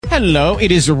Hello,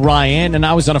 it is Ryan, and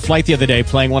I was on a flight the other day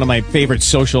playing one of my favorite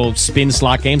social spin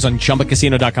slot games on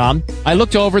ChumbaCasino.com. I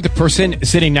looked over at the person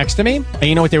sitting next to me, and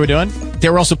you know what they were doing? They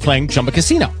were also playing Chumba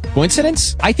Casino.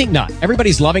 Coincidence? I think not.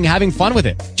 Everybody's loving having fun with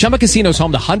it. Chumba Casino is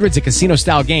home to hundreds of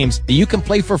casino-style games that you can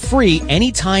play for free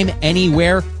anytime,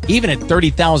 anywhere, even at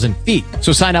 30,000 feet.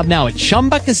 So sign up now at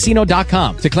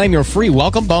ChumbaCasino.com to claim your free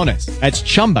welcome bonus. That's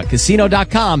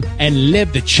ChumbaCasino.com and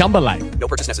live the Chumba life. No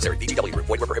purchase necessary. VGW. Void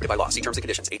where prohibited by law. See terms and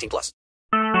conditions. 18+.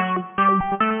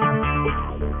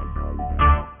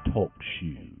 Talk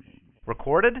shoes.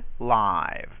 Recorded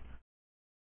live.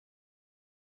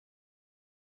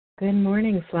 Good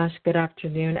morning / good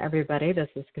afternoon, everybody. This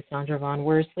is Cassandra Von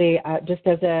Worsley. Just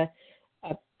as a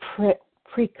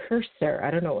precursor,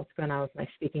 I don't know what's going on with my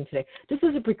speaking today. Just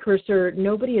as a precursor,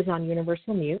 nobody is on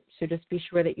universal mute, so just be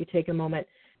sure that you take a moment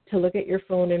to look at your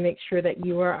phone and make sure that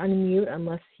you are on mute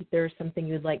unless there's something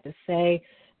you'd like to say.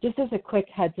 Just as a quick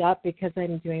heads up, because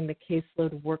I'm doing the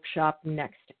caseload workshop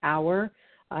next hour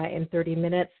in 30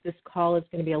 minutes, this call is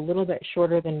going to be a little bit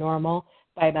shorter than normal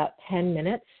by about 10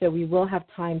 minutes, so we will have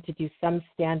time to do some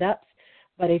stand-ups.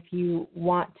 But if you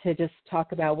want to just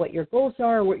talk about what your goals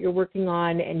are, what you're working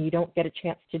on, and you don't get a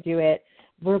chance to do it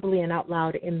verbally and out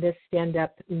loud in this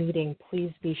stand-up meeting,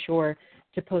 please be sure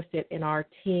to post it in our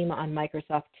team on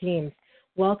Microsoft Teams.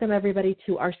 Welcome, everybody,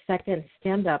 to our second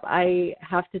stand-up. I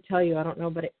have to tell you, I don't know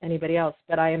about anybody else,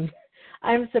 but I'm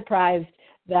surprised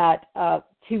that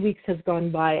 2 weeks has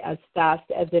gone by as fast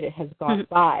as it has gone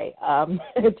by.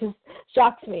 It just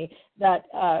shocks me that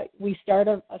we start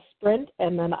a sprint,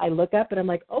 and then I look up, and I'm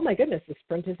like, oh, my goodness, the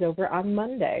sprint is over on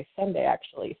Sunday,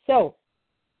 actually. So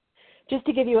just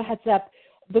to give you a heads up,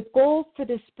 the goal for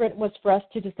this sprint was for us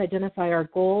to just identify our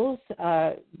goals,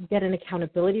 get an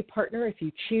accountability partner if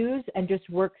you choose, and just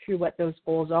work through what those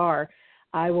goals are.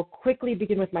 I will quickly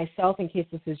begin with myself in case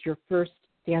this is your first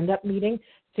stand-up meeting,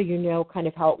 so you know kind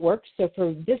of how it works. So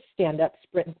for this stand-up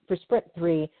sprint, for Sprint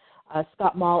 3,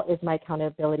 Scott Mall is my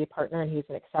accountability partner, and he's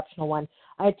an exceptional one.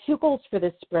 I had two goals for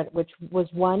this sprint, which was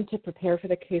one, to prepare for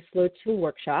the caseload tool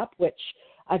workshop, which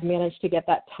I've managed to get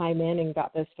that time in and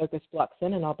got those focus blocks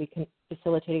in, and I'll be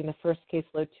facilitating the first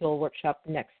caseload tool workshop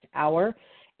next hour.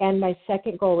 And my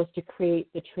second goal was to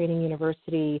create the Training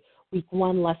University Week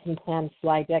 1 lesson plan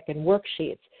slide deck and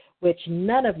worksheets, which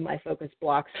none of my focus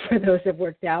blocks for those have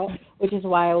worked out, which is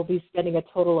why I will be spending a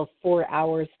total of 4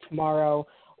 hours tomorrow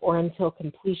or until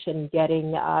completion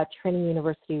getting Training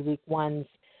University Week 1's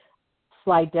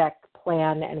slide deck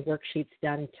plan and worksheets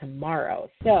done tomorrow.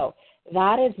 So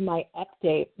that is my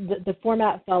update. The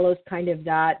format follows kind of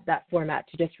that format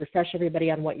to just refresh everybody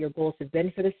on what your goals have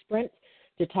been for the sprint,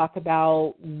 to talk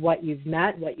about what you've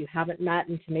met, what you haven't met,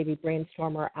 and to maybe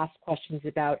brainstorm or ask questions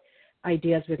about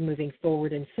ideas with moving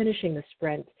forward and finishing the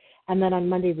sprint. And then on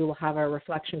Monday, we will have our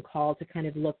reflection call to kind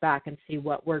of look back and see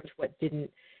what worked, what didn't,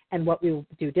 and what we will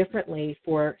do differently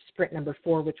for sprint number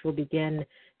 4, which will begin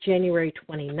January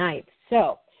 29th.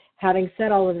 So having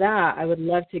said all of that, I would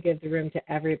love to give the room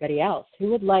to everybody else who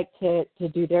would like to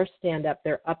do their stand-up,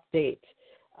 their update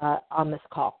on this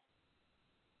call.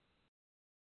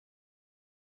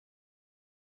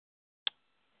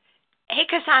 Hey,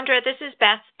 Cassandra, this is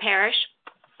Beth Parrish.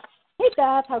 Hey,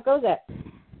 Beth, how goes it?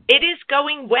 It is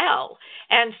going well.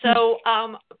 And so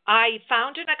I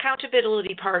found an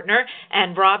accountability partner,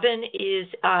 and Robin is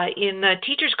in the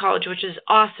Teachers College, which is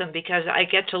awesome because I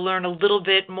get to learn a little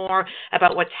bit more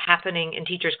about what's happening in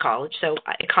Teachers College. So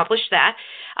I accomplished that.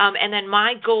 And then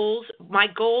my goal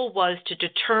was to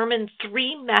determine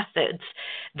 3 methods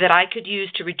that I could use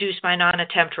to reduce my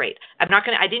non-attempt rate.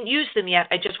 I didn't use them yet.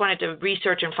 I just wanted to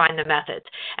research and find the methods.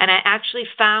 And I actually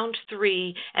found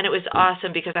 3, and it was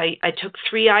awesome because I took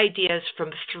 3 ideas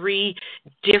from 3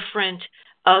 different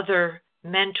other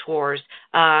mentors,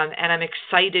 and I'm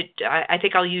excited. I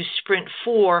think I'll use Sprint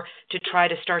 4 to try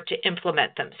to start to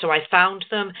implement them. So I found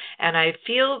them, and I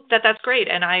feel that that's great,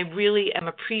 and I really am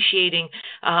appreciating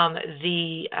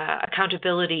the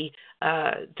accountability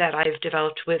that I've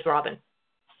developed with Robin.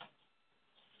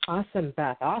 Awesome,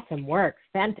 Beth. Awesome work.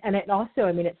 And it also,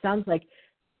 it sounds like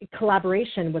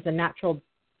collaboration was a natural,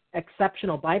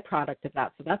 exceptional byproduct of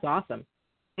that, so that's awesome.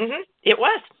 Mm-hmm. It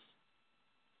was.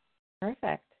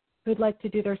 Perfect. Who'd like to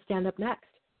do their stand-up next?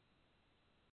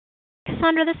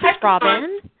 Cassandra, this is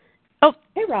Robin. Oh,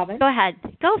 hey, Robin. Go ahead.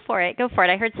 Go for it.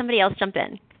 I heard somebody else jump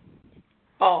in.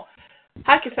 Oh,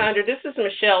 hi, Cassandra. This is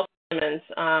Michelle Simmons.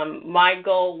 My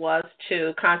goal was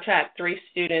to contact 3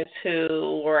 students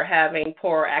who were having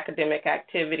poor academic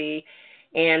activity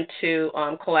and to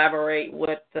collaborate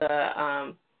with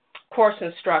the course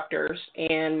instructors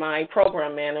and my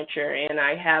program manager, and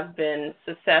I have been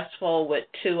successful with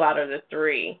 2 out of the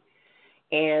 3.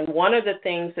 And one of the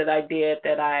things that I did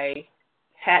that I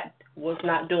was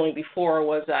not doing before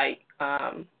was I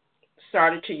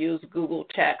started to use Google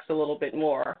Text a little bit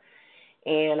more,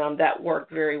 and that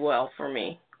worked very well for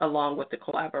me, along with the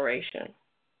collaboration.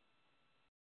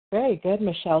 Very good,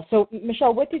 Michelle. So,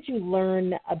 Michelle, what did you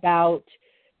learn about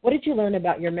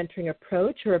your mentoring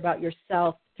approach or about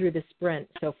yourself through the sprint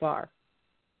so far?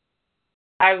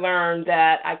 I learned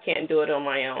that I can't do it on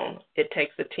my own. It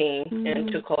takes a team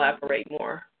and to collaborate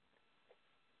more.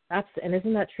 And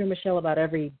isn't that true, Michelle, about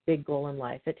every big goal in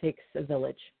life? It takes a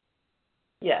village.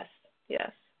 Yes,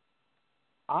 yes.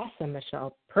 Awesome,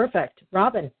 Michelle. Perfect.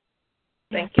 Robin.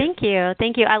 Thank you.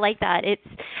 I like that.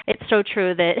 It's so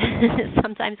true that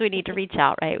sometimes we need to reach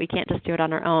out, right? We can't just do it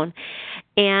on our own.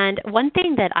 And one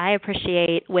thing that I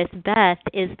appreciate with Beth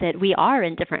is that we are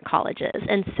in different colleges.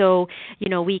 And so,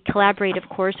 we collaborate, of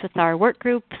course, with our work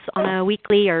groups on a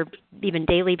weekly or even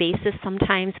daily basis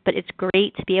sometimes, but it's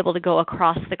great to be able to go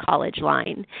across the college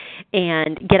line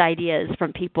and get ideas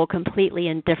from people completely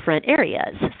in different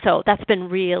areas. So that's been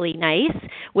really nice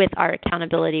with our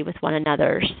accountability with one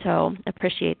another. So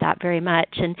appreciate that very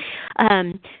much.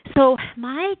 And so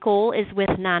my goal is with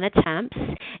non-attempts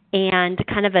and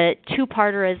kind of a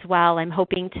two-parter as well. I'm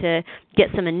hoping to get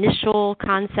some initial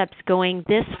concepts going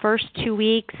this first 2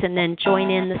 weeks and then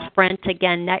join in the sprint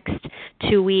again next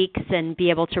 2 weeks and be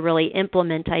able to really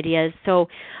implement ideas. So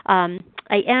I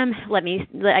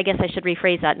guess I should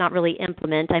rephrase that, not really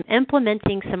implement. I'm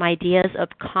implementing some ideas of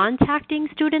contacting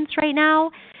students right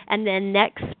now, and then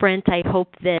next sprint I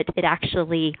hope that it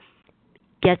actually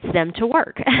gets them to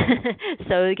work.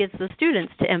 So it gets the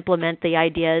students to implement the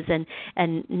ideas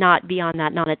and not be on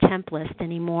that non-attempt list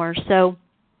anymore. So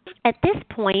at this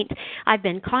point, I've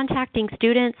been contacting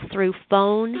students through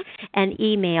phone and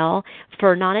email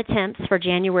for non-attempts for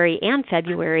January and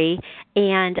February,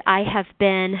 and I have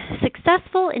been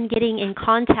successful in getting in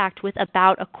contact with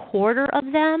about a quarter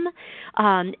of them.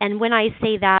 And when I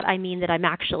say that, I mean that I'm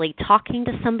actually talking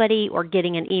to somebody or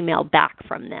getting an email back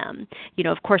from them.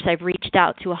 Of course, I've reached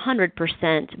out to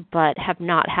 100%, but have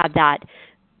not had that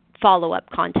follow-up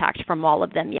contact from all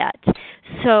of them yet.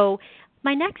 So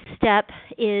my next step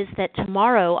is that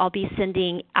tomorrow I'll be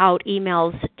sending out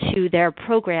emails to their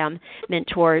program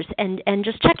mentors and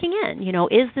just checking in.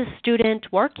 Is this student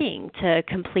working to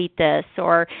complete this?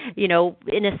 Or, in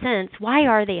a sense, why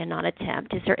are they a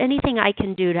non-attempt? Is there anything I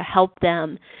can do to help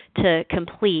them to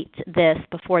complete this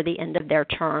before the end of their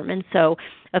term? And so,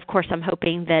 of course, I'm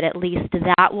hoping that at least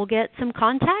that will get some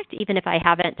contact, even if I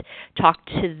haven't talked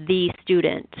to the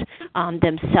student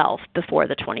themselves before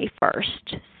the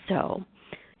 21st.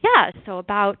 So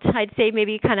about, I'd say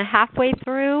maybe kind of halfway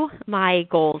through my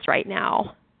goals right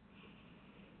now.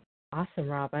 Awesome,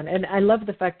 Robin. And I love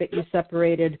the fact that you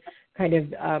separated kind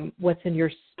of what's in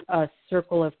your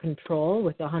circle of control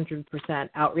with 100%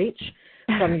 outreach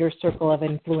from your circle of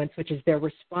influence, which is their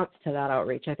response to that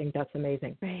outreach. I think that's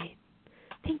amazing. Right.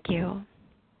 Thank you.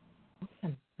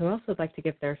 Awesome. Who else would like to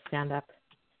give their stand up?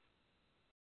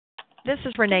 This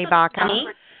is Renee Baca.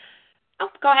 Oh,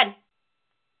 go ahead.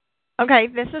 Okay,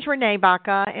 this is Renee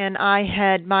Baca, and I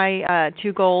had my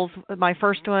 2 goals. My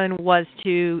first one was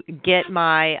to get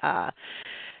my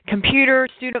computer,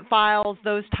 student files,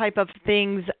 those type of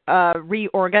things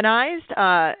reorganized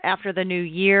after the new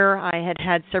year. I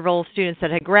had several students that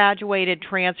had graduated,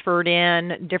 transferred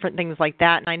in, different things like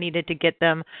that, and I needed to get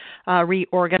them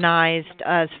reorganized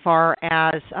as far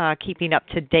as keeping up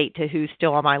to date to who's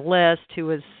still on my list, who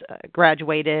has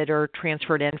graduated or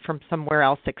transferred in from somewhere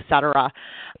else, et cetera,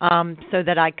 so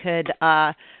that I could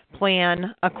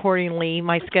plan accordingly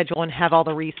my schedule and have all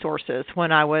the resources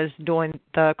when I was doing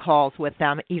the calls with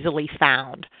them easily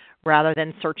found, rather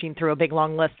than searching through a big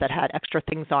long list that had extra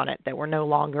things on it that were no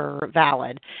longer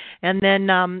valid. And then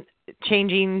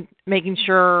making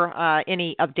sure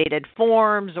any updated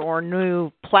forms or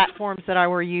new platforms that I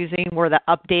were using were the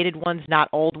updated ones, not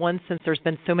old ones, since there's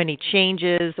been so many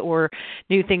changes or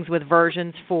new things with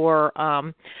versions for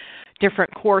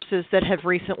different courses that have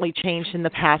recently changed in the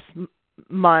past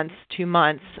months, 2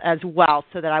 months as well,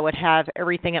 so that I would have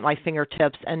everything at my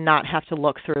fingertips and not have to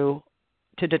look through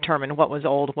to determine what was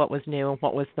old, what was new,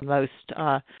 what was the most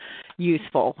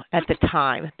useful at the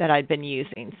time that I'd been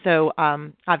using. So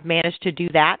I've managed to do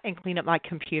that and clean up my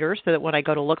computer so that when I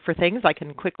go to look for things, I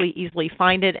can quickly, easily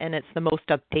find it, and it's the most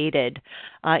updated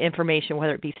information,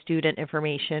 whether it be student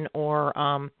information or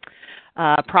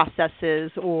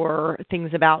processes or things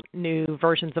about new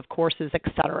versions of courses, et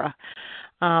cetera.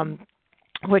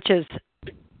 Which is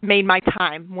made my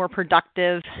time more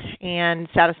productive and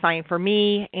satisfying for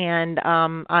me, and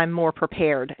I'm more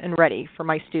prepared and ready for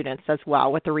my students as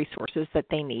well with the resources that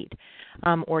they need,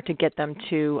 or to get them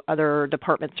to other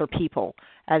departments or people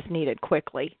as needed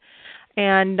quickly.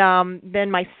 And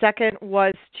then my second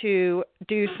was to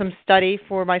do some study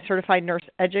for my certified nurse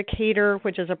educator,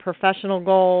 which is a professional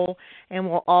goal and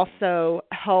will also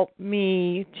help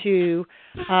me to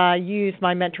use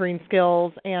my mentoring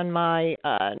skills and my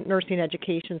nursing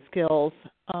education skills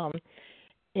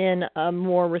in a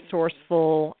more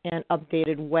resourceful and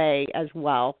updated way as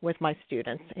well with my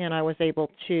students. And I was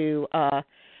able to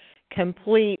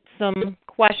complete some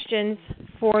questions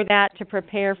for that to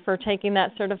prepare for taking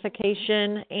that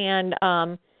certification,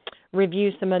 and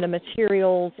review some of the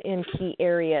materials in key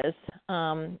areas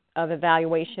of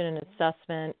evaluation and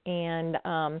assessment,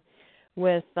 and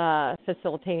with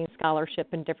facilitating scholarship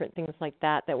and different things like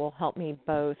that will help me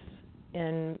both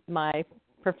in my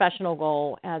professional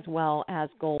goal as well as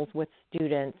goals with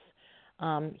students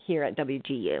here at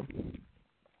WGU.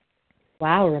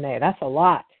 Wow, Renee, that's a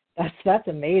lot. That's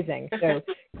amazing. So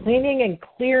cleaning and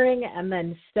clearing and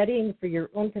then studying for your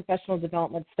own professional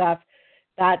development stuff,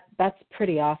 that's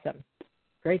pretty awesome.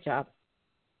 Great job.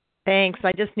 Thanks.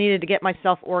 I just needed to get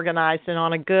myself organized and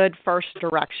on a good first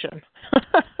direction.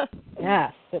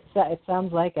 Yes, it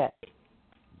sounds like it.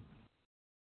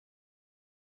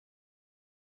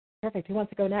 Perfect. Who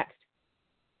wants to go next?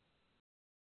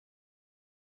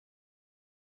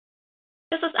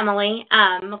 This is Emily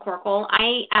McCorkle.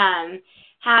 I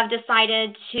have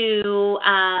decided to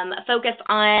focus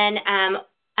on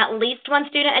at least one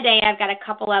student a day. I've got a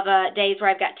couple of days where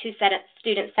I've got two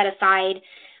students set aside.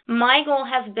 My goal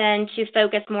has been to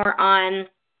focus more on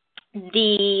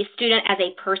the student as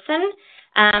a person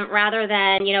rather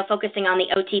than, focusing on the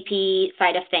OTP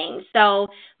side of things. So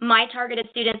my targeted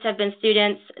students have been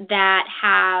students that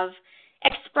have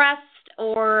expressed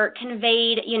or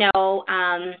conveyed,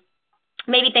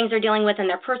 maybe things they're dealing with in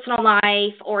their personal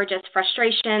life or just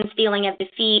frustrations, feeling of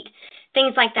defeat,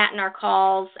 things like that in our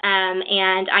calls.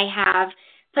 And I have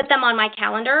put them on my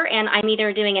calendar, and I'm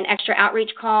either doing an extra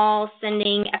outreach call,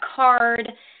 sending a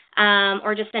card,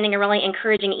 or just sending a really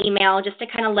encouraging email just to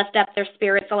kind of lift up their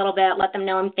spirits a little bit, let them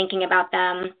know I'm thinking about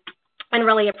them, and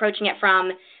really approaching it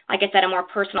from, like I said, a more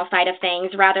personal side of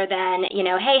things rather than,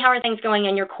 hey, how are things going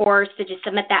in your course? Did you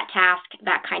submit that task?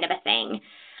 That kind of a thing.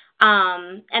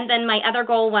 And then my other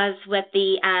goal was with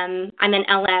I'm in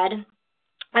LED,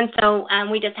 and so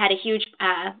we just had a huge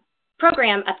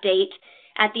program update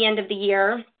at the end of the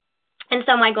year. And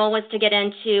so my goal was to get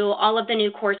into all of the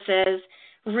new courses,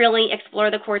 really explore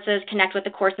the courses, connect with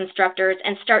the course instructors,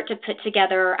 and start to put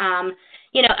together,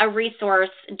 a resource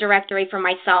directory for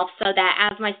myself so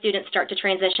that as my students start to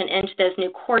transition into those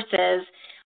new courses,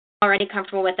 I'm already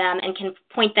comfortable with them and can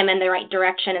point them in the right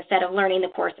direction instead of learning the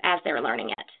course as they're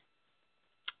learning it.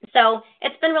 So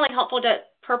it's been really helpful to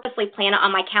purposely plan it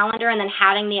on my calendar, and then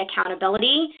having the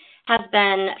accountability has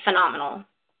been phenomenal.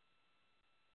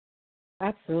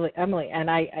 Absolutely, Emily. And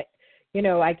I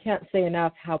can't say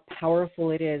enough how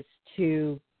powerful it is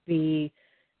to be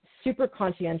super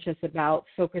conscientious about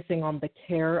focusing on the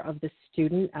care of the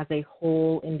student as a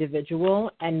whole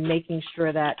individual and making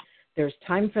sure that there's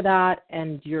time for that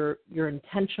and you're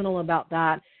intentional about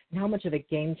that, and how much of a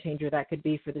game changer that could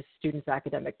be for the student's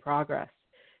academic progress.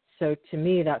 So to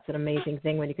me, that's an amazing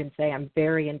thing when you can say, I'm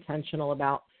very intentional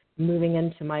about moving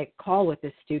into my call with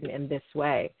this student in this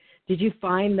way. Did you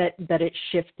find that it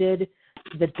shifted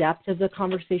the depth of the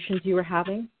conversations you were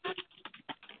having?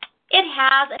 It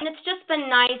has, and it's just been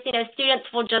nice. Students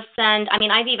will just send,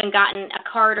 I've even gotten a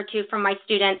card or two from my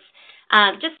students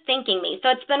just thanking me. So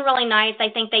it's been really nice. I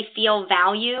think they feel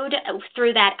valued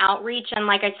through that outreach. And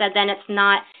like I said, then it's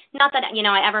not that,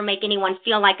 I ever make anyone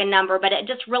feel like a number, but it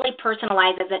just really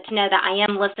personalizes it to know that I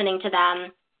am listening to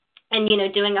them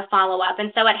and, doing a follow-up.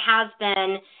 And so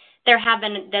there have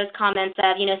been those comments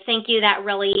of, thank you, that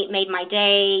really made my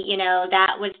day.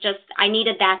 That was just, I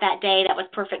needed that day. That was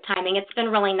perfect timing. It's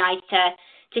been really nice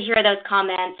to hear those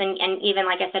comments and even,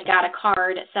 like I said, got a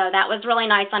card. So that was really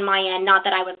nice on my end. Not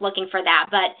that I was looking for that,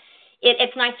 but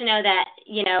it's nice to know that,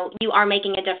 you are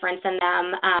making a difference in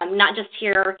them, not just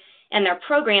here in their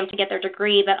program to get their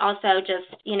degree, but also just,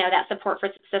 that support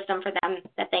system for them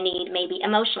that they need maybe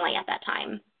emotionally at that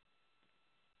time.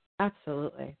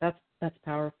 Absolutely. That's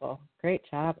powerful. Great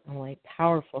job, Emily.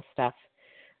 Powerful stuff.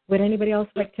 Would anybody else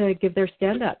like to give their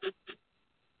stand-up?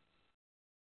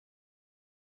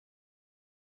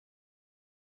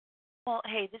 Well,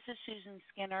 hey, this is Susan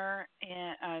Skinner,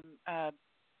 and I'm a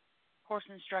course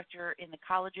instructor in the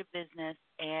College of Business,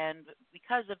 and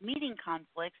because of meeting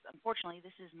conflicts, unfortunately,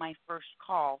 this is my first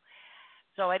call.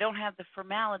 So I don't have the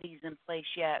formalities in place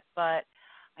yet, but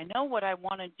I know what I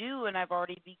want to do, and I've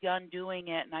already begun doing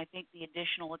it, and I think the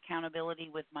additional accountability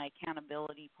with my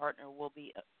accountability partner will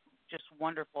be just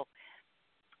wonderful.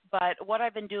 But what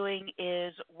I've been doing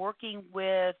is working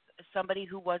with somebody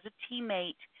who was a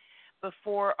teammate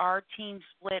before our team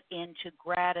split into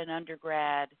grad and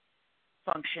undergrad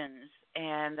functions.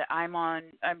 And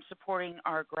I'm supporting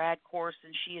our grad course,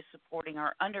 and she is supporting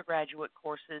our undergraduate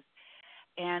courses.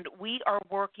 And we are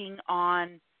working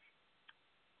on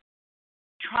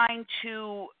trying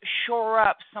to shore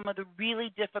up some of the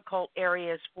really difficult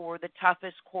areas for the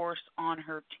toughest course on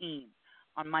her team,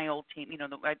 on my old team.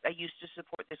 I used to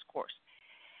support this course.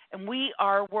 And we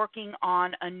are working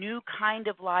on a new kind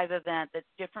of live event that's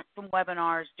different from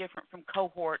webinars, different from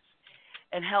cohorts,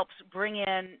 and helps bring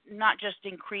in not just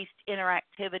increased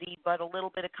interactivity, but a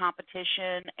little bit of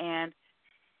competition and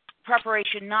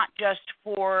preparation, not just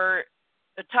for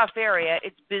a tough area.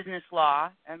 It's business law.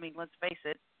 I mean, let's face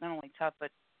it, not only tough, but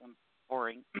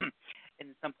boring in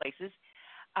some places.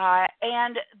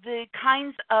 And the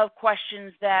kinds of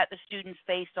questions that the students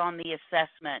face on the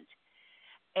assessment.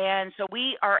 And so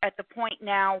we are at the point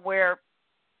now where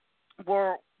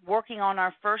we're working on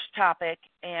our first topic,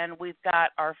 and we've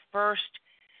got our first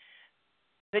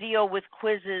video with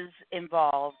quizzes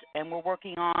involved, and we're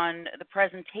working on the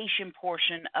presentation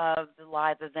portion of the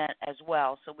live event as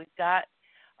well. So we've got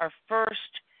our first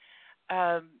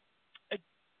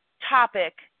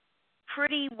topic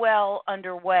pretty well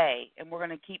underway, and we're going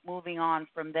to keep moving on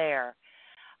from there.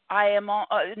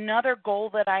 Another goal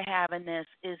that I have in this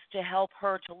is to help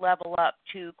her to level up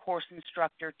to Course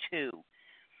Instructor 2.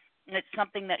 And it's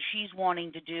something that she's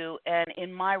wanting to do, and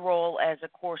in my role as a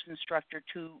Course Instructor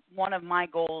 2, one of my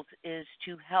goals is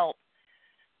to help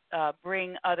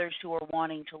bring others who are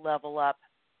wanting to level up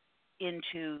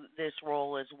into this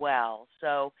role as well.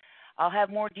 So I'll have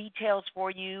more details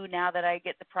for you now that I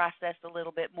get the process a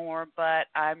little bit more, but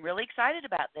I'm really excited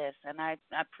about this, and I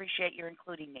appreciate your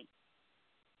including me.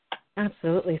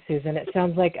 Absolutely, Susan. It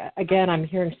sounds like, again, I'm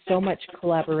hearing so much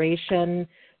collaboration,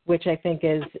 which I think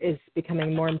is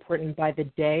becoming more important by the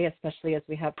day, especially as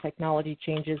we have technology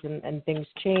changes and things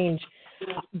change.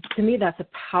 To me, that's a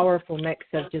powerful mix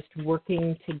of just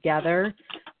working together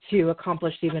to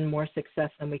accomplish even more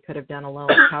success than we could have done alone.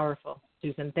 Powerful.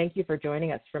 Susan, thank you for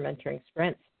joining us for Mentoring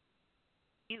Sprints.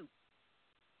 Thank you.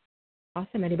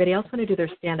 Awesome. Anybody else want to do their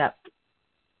stand-up?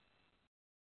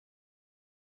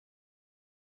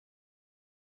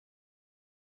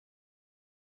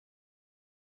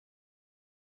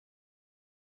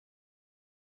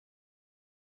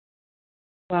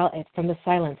 Well, from the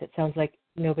silence, it sounds like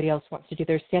nobody else wants to do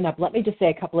their stand-up. Let me just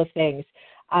say a couple of things.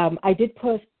 I did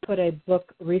put a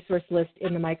book resource list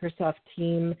in the Microsoft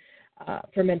team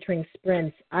for Mentoring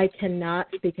Sprints. I cannot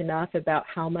speak enough about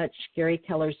how much Gary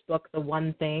Keller's book, The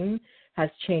One Thing, has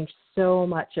changed so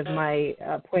much of my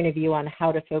point of view on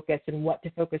how to focus and what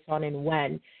to focus on and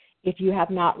when. If you have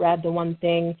not read The One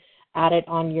Thing, add it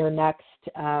on your next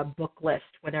book list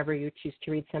whenever you choose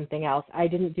to read something else. I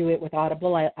didn't do it with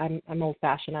Audible. I'm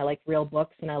old-fashioned. I like real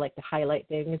books, and I like to highlight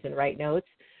things and write notes.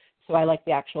 So I like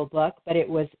the actual book, but it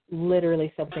was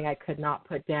literally something I could not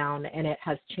put down, and it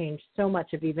has changed so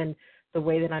much of even the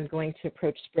way that I'm going to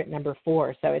approach sprint number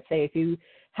 4. So I'd say if you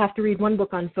have to read one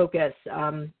book on focus,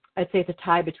 I'd say it's a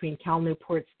tie between Cal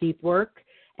Newport's Deep Work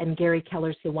and Gary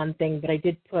Keller's The One Thing, but I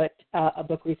did put a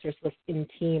book resource list in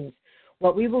Teams.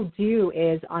 What we will do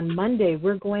is on Monday,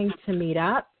 we're going to meet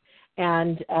up,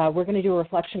 and we're going to do a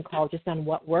reflection call just on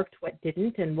what worked, what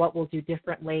didn't, and what we'll do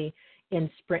differently in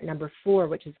sprint number 4,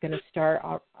 which is going to start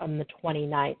on the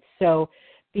 29th. So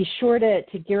be sure to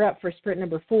gear up for sprint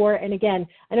number 4. And again,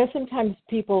 I know sometimes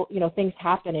people, things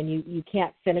happen and you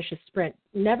can't finish a sprint.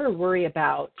 Never worry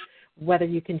about whether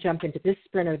you can jump into this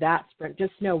sprint or that sprint.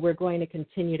 Just know we're going to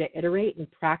continue to iterate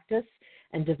and practice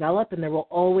and develop, and there will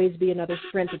always be another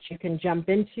sprint that you can jump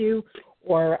into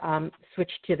or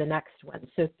switch to the next one.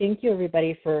 So thank you,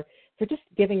 everybody, for just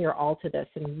giving your all to this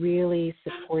and really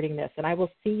supporting this. And I will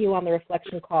see you on the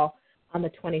reflection call on the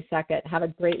 22nd. Have a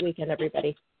great weekend,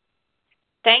 everybody.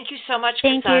 Thank you so much,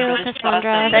 Thank Cassandra. you,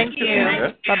 Cassandra. Thank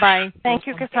you. Bye-bye. Thank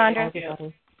you, Cassandra.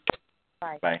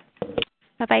 Bye. Bye.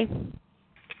 Bye-bye.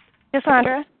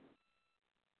 Cassandra?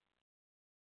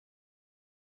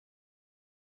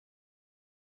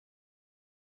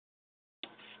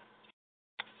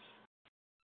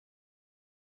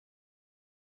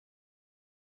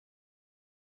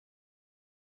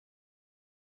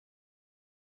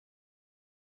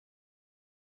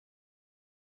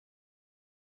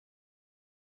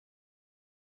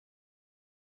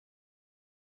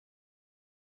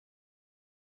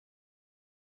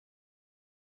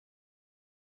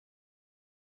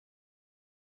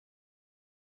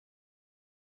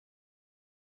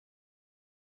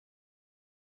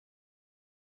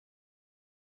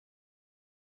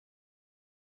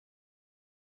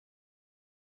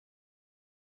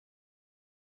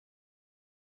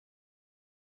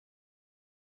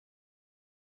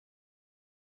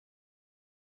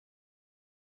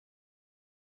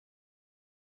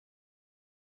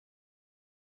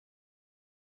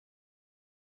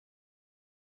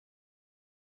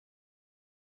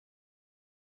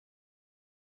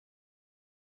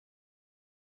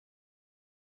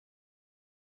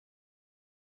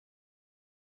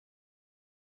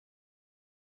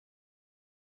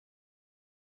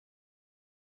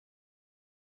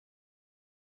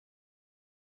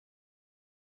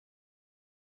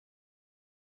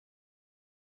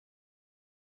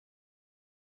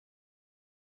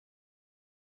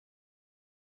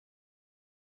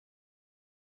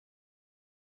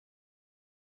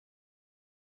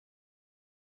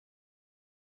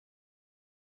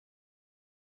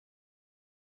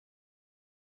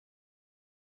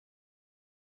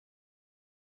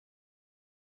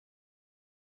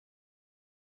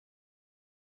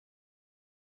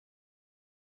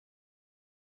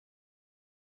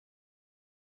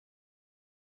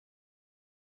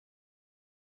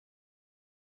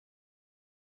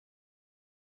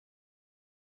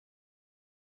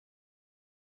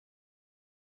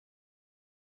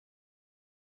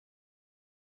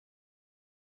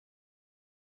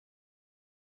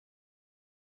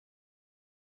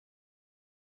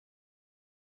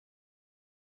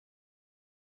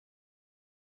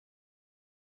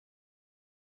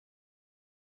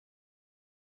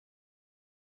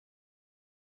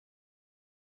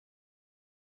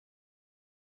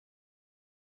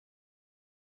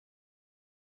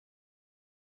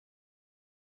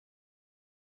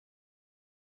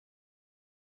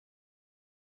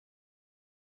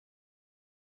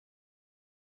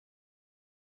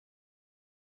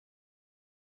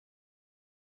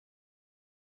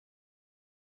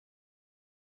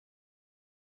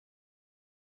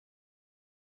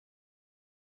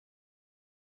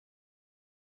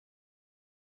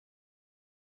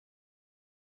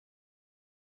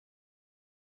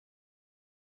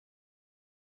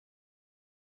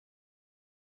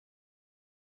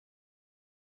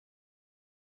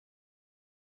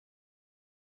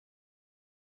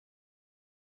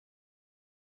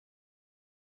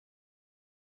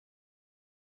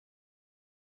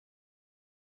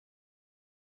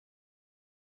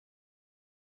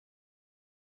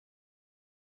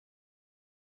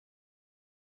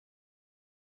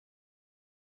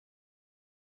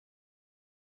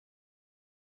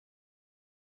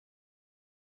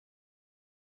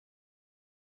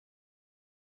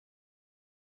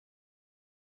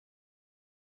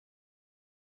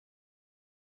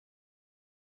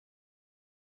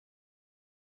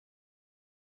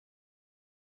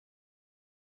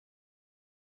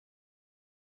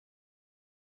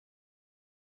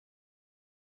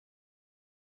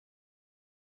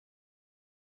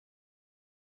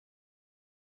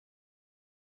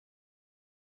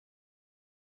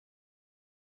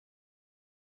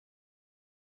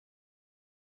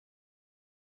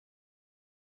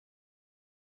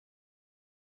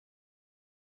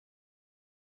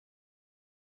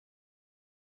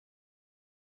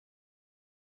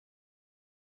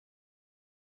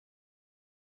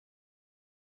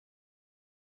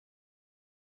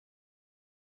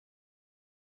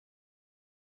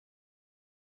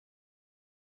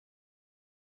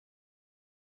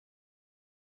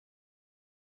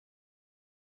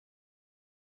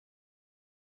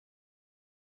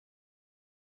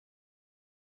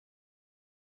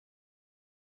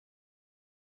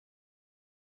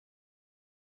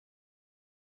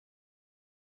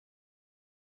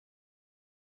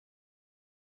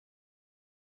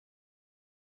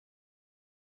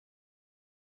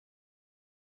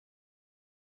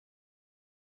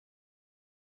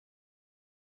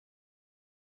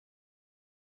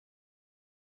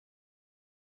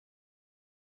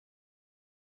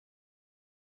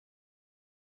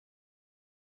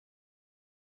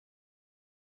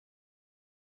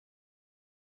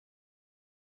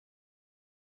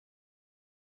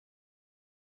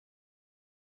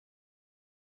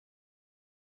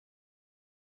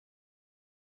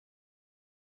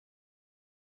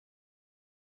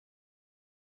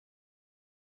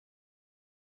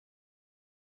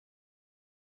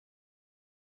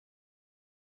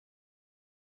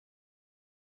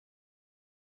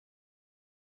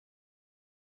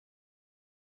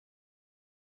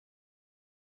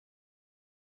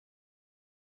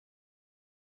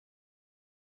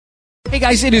 Hey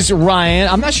guys, it is Ryan.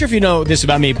 I'm not sure if you know this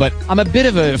about me, but I'm a bit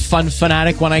of a fun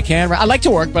fanatic when I can. I like to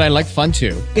work, but I like fun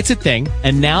too. It's a thing.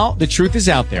 And now the truth is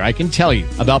out there. I can tell you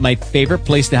about my favorite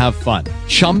place to have fun.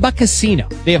 Chumba Casino.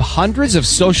 They have hundreds of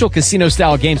social casino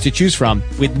style games to choose from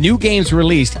with new games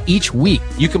released each week.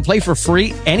 You can play for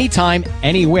free anytime,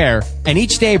 anywhere. And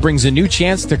each day brings a new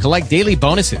chance to collect daily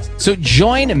bonuses. So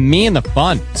join me in the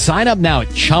fun. Sign up now at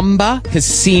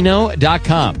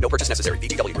ChumbaCasino.com. No purchase necessary.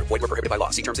 VGW Group. Void where prohibited by law.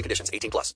 See terms and conditions. 18+.